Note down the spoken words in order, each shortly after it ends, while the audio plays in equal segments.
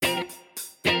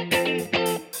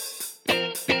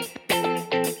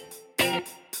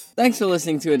Thanks for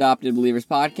listening to Adopted Believers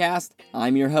Podcast.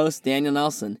 I'm your host, Daniel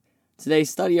Nelson. Today's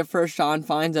study of 1 John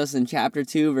finds us in chapter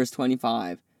 2, verse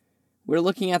 25. We're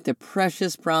looking at the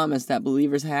precious promise that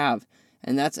believers have,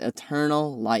 and that's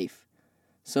eternal life.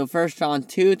 So 1 John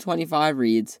 2:25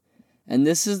 reads, "And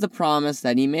this is the promise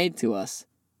that he made to us,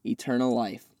 eternal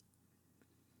life."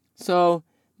 So,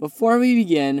 before we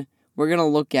begin, we're going to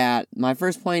look at, my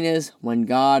first point is, when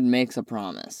God makes a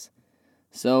promise.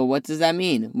 So, what does that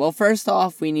mean? Well, first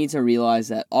off, we need to realize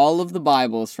that all of the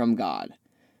Bible is from God.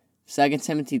 2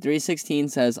 Timothy 3:16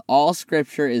 says, "All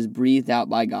Scripture is breathed out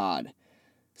by God."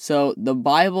 So, the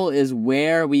Bible is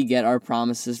where we get our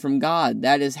promises from God.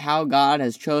 That is how God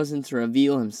has chosen to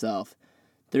reveal himself,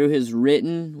 through his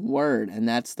written word, and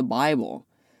that's the Bible.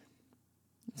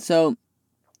 So,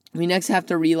 we next have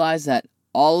to realize that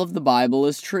all of the Bible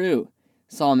is true.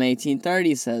 Psalm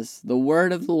 18:30 says, "The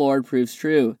word of the Lord proves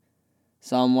true."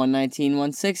 Psalm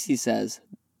 119:160 says,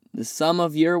 "The sum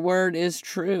of your word is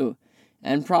true."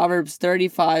 And Proverbs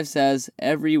 35 says,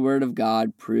 "Every word of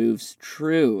God proves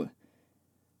true."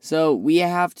 So we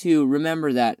have to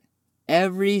remember that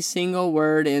every single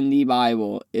word in the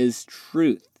Bible is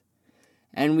truth.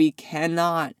 And we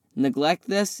cannot neglect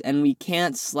this, and we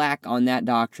can't slack on that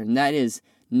doctrine. That is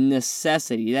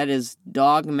necessity. That is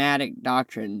dogmatic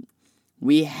doctrine.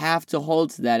 We have to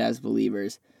hold to that as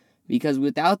believers, because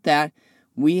without that,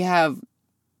 we have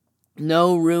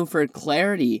no room for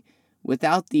clarity.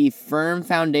 Without the firm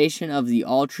foundation of the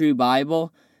all-true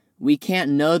Bible, we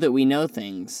can't know that we know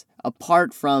things,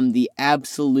 apart from the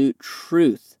absolute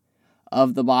truth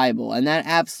of the Bible. And that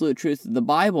absolute truth of the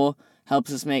Bible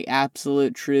helps us make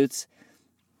absolute truths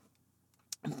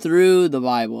through the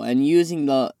Bible, and using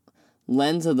the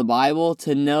lens of the Bible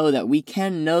to know that we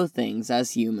can know things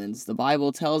as humans. The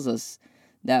Bible tells us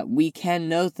that we can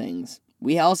know things.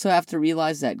 We also have to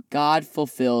realize that God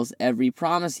fulfills every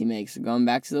promise he makes. So going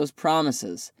back to those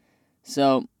promises.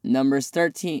 So Numbers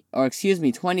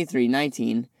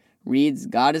 23:19 reads,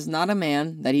 "God is not a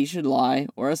man that he should lie,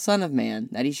 or a son of man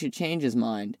that he should change his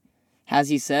mind. Has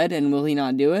he said, and will he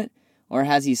not do it? Or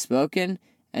has he spoken,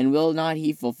 and will not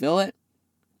he fulfill it?"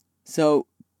 So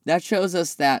that shows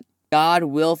us that God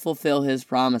will fulfill his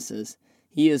promises.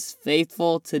 He is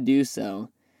faithful to do so.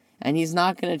 And he's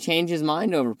not going to change his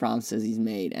mind over promises he's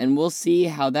made. And we'll see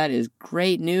how that is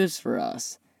great news for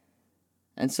us.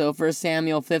 And so 1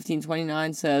 Samuel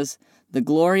 15:29 says, "The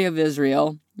glory of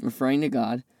Israel," referring to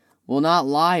God, "will not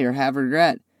lie or have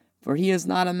regret, for he is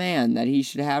not a man that he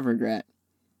should have regret."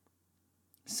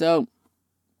 So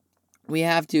we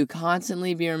have to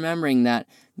constantly be remembering that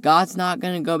God's not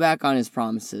going to go back on his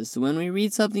promises. So when we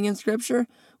read something in Scripture,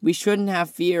 we shouldn't have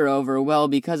fear over, well,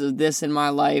 because of this in my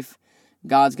life,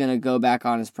 God's going to go back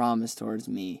on his promise towards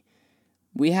me.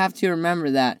 We have to remember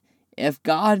that if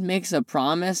God makes a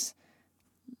promise,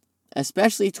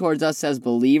 especially towards us as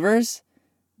believers,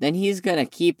 then he's going to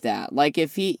keep that. Like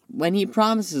when he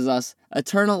promises us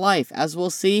eternal life, as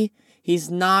we'll see, he's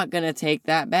not going to take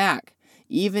that back.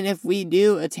 Even if we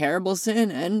do a terrible sin,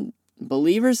 and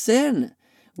believers sin.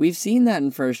 We've seen that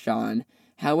in 1 John.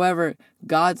 However,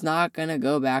 God's not going to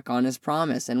go back on his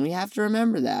promise, and we have to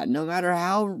remember that, no matter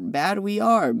how bad we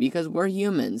are, because we're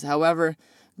humans. However,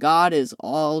 God is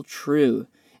all true,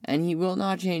 and he will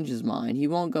not change his mind. He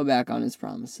won't go back on his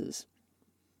promises.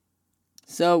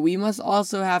 So we must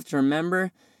also have to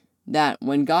remember that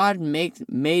when God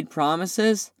made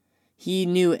promises, he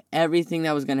knew everything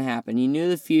that was going to happen. He knew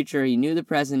the future, he knew the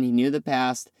present, he knew the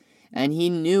past, and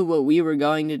he knew what we were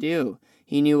going to do.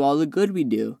 He knew all the good we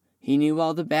do. He knew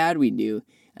all the bad we do.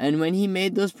 And when he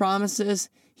made those promises,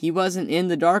 he wasn't in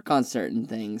the dark on certain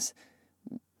things.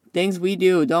 Things we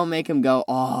do don't make him go,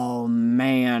 "Oh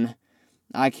man,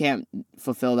 I can't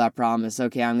fulfill that promise.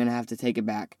 Okay, I'm going to have to take it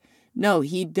back." No,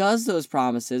 he does those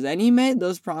promises, and he made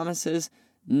those promises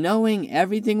knowing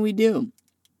everything we do.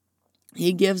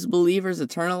 He gives believers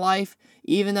eternal life,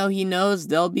 even though he knows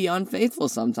they'll be unfaithful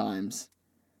sometimes.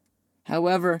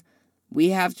 However,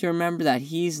 we have to remember that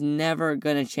he's never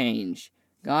going to change.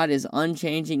 God is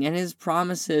unchanging, and his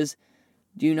promises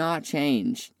do not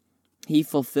change. He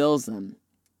fulfills them.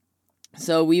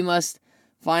 So we must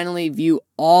finally view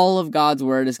all of God's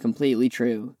word as completely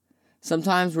true.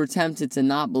 Sometimes we're tempted to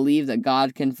not believe that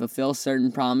God can fulfill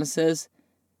certain promises.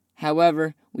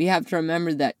 However, we have to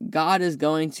remember that God is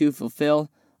going to fulfill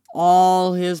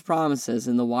all his promises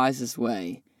in the wisest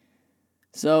way.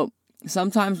 So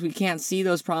sometimes we can't see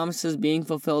those promises being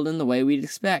fulfilled in the way we'd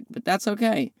expect, but that's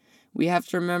okay. We have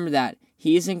to remember that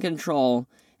he's in control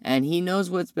and he knows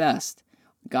what's best.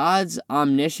 God's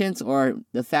omniscience, or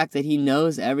the fact that he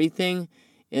knows everything,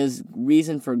 is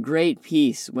reason for great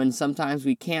peace when sometimes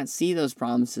we can't see those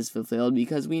promises fulfilled,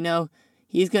 because we know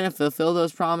He's going to fulfill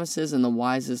those promises in the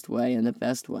wisest way and the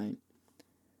best way.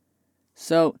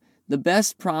 So, the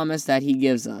best promise that He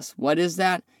gives us, what is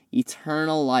that?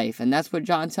 Eternal life. And that's what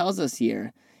John tells us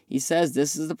here. He says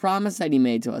this is the promise that He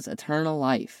made to us, eternal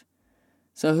life.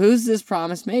 So who's this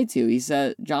promise made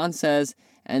to? John says,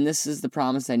 and this is the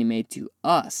promise that He made to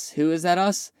us. Who is that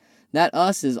us? That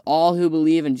us is all who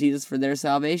believe in Jesus for their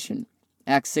salvation.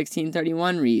 Acts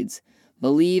 16:31 reads,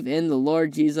 "Believe in the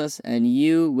Lord Jesus and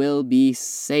you will be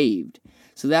saved."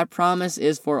 So that promise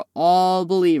is for all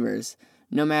believers,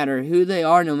 no matter who they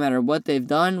are, no matter what they've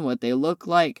done, what they look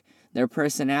like, their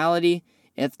personality.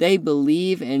 If they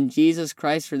believe in Jesus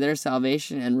Christ for their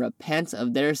salvation and repent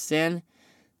of their sin,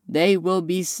 they will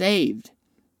be saved.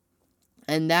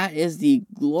 And that is the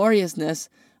gloriousness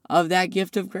of that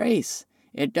gift of grace.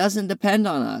 It doesn't depend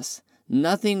on us.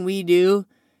 Nothing we do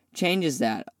changes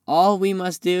that. All we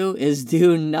must do is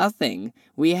do nothing.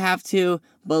 We have to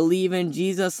believe in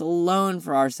Jesus alone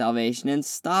for our salvation and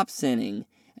stop sinning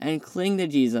and cling to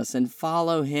Jesus and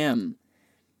follow Him.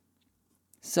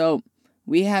 So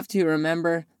we have to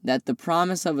remember that the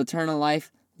promise of eternal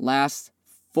life lasts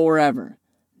forever.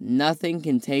 Nothing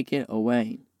can take it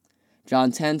away.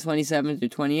 John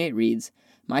 10:27-28 reads,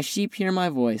 "My sheep hear my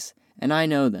voice, and I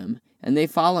know them, and they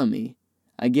follow me.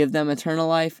 I give them eternal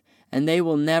life, and they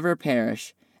will never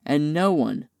perish, and no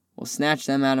one will snatch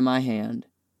them out of my hand."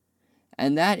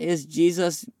 And that is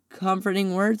Jesus'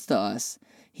 comforting words to us.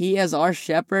 He, as our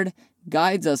shepherd,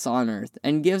 guides us on earth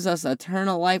and gives us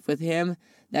eternal life with Him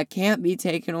that can't be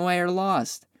taken away or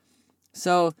lost.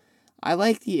 So, I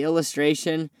like the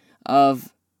illustration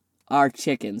of our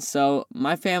chickens. So,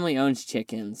 my family owns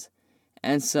chickens.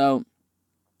 And so,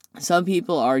 some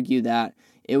people argue that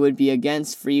it would be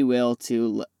against free will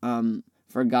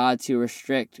for God to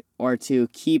restrict or to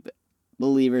keep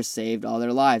believers saved all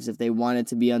their lives. If they wanted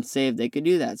to be unsaved, they could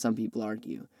do that, some people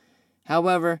argue.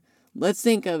 However, let's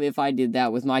think of if I did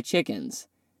that with my chickens.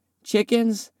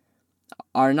 Chickens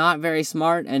are not very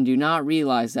smart and do not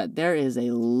realize that there is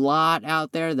a lot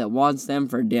out there that wants them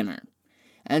for dinner.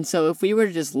 And so if we were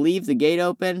to just leave the gate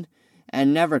open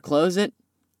and never close it,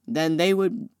 then they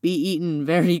would be eaten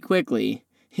very quickly.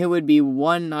 It would be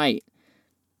one night.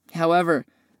 However,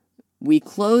 we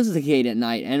close the gate at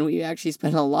night, and we actually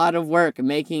spend a lot of work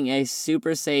making a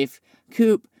super safe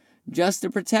coop just to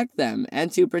protect them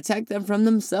and to protect them from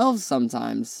themselves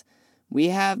sometimes. We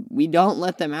don't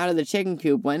let them out of the chicken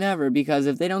coop whenever, because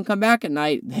if they don't come back at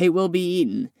night, they will be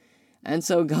eaten. And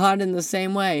so God, in the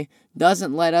same way,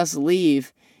 doesn't let us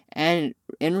leave. And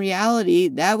in reality,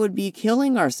 that would be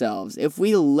killing ourselves. If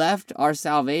we left our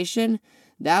salvation,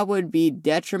 that would be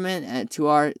detriment to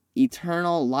our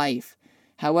eternal life.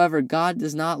 However, God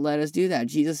does not let us do that.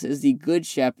 Jesus is the good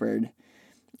shepherd.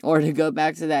 Or to go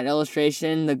back to that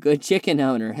illustration, the good chicken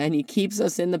owner. And He keeps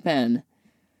us in the pen.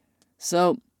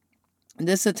 So,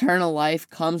 this eternal life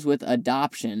comes with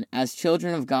adoption as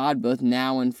children of God both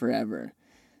now and forever.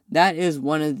 That is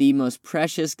one of the most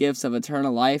precious gifts of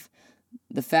eternal life.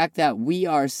 The fact that we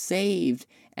are saved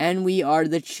and we are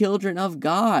the children of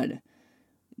God.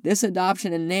 This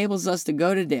adoption enables us to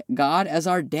go to God as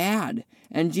our dad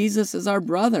and Jesus as our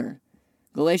brother.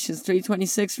 Galatians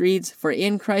 3:26 reads, "For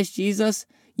in Christ Jesus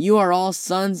you are all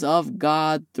sons of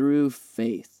God through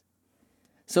faith."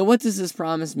 So what does this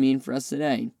promise mean for us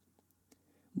today?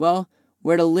 Well,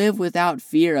 we're to live without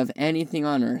fear of anything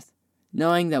on earth,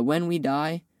 knowing that when we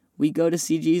die, we go to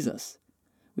see Jesus.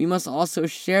 We must also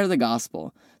share the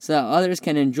gospel so that others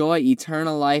can enjoy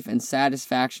eternal life and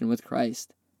satisfaction with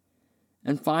Christ.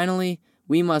 And finally,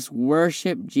 we must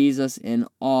worship Jesus in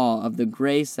awe of the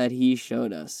grace that He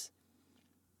showed us.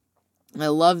 I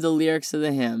love the lyrics of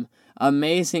the hymn,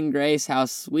 "Amazing grace, how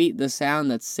sweet the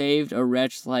sound that saved a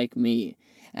wretch like me."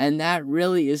 And that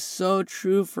really is so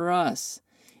true for us.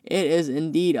 It is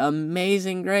indeed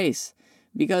amazing grace.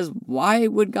 Because why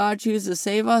would God choose to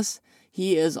save us?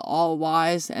 He is all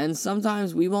wise, and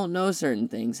sometimes we won't know certain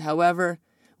things. However,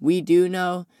 we do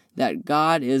know that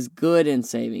God is good in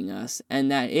saving us, and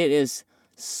that it is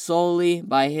solely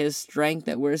by His strength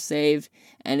that we're saved,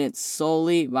 and it's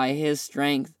solely by His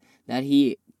strength that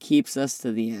He keeps us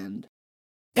to the end.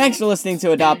 Thanks for listening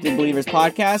to Adopted Believers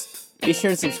Podcast. Be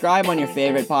sure to subscribe on your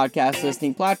favorite podcast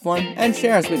listening platform and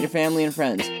share us with your family and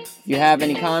friends. If you have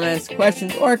any comments,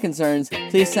 questions, or concerns,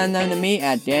 please send them to me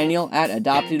at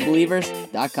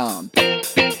daniel@adoptedbelievers.com.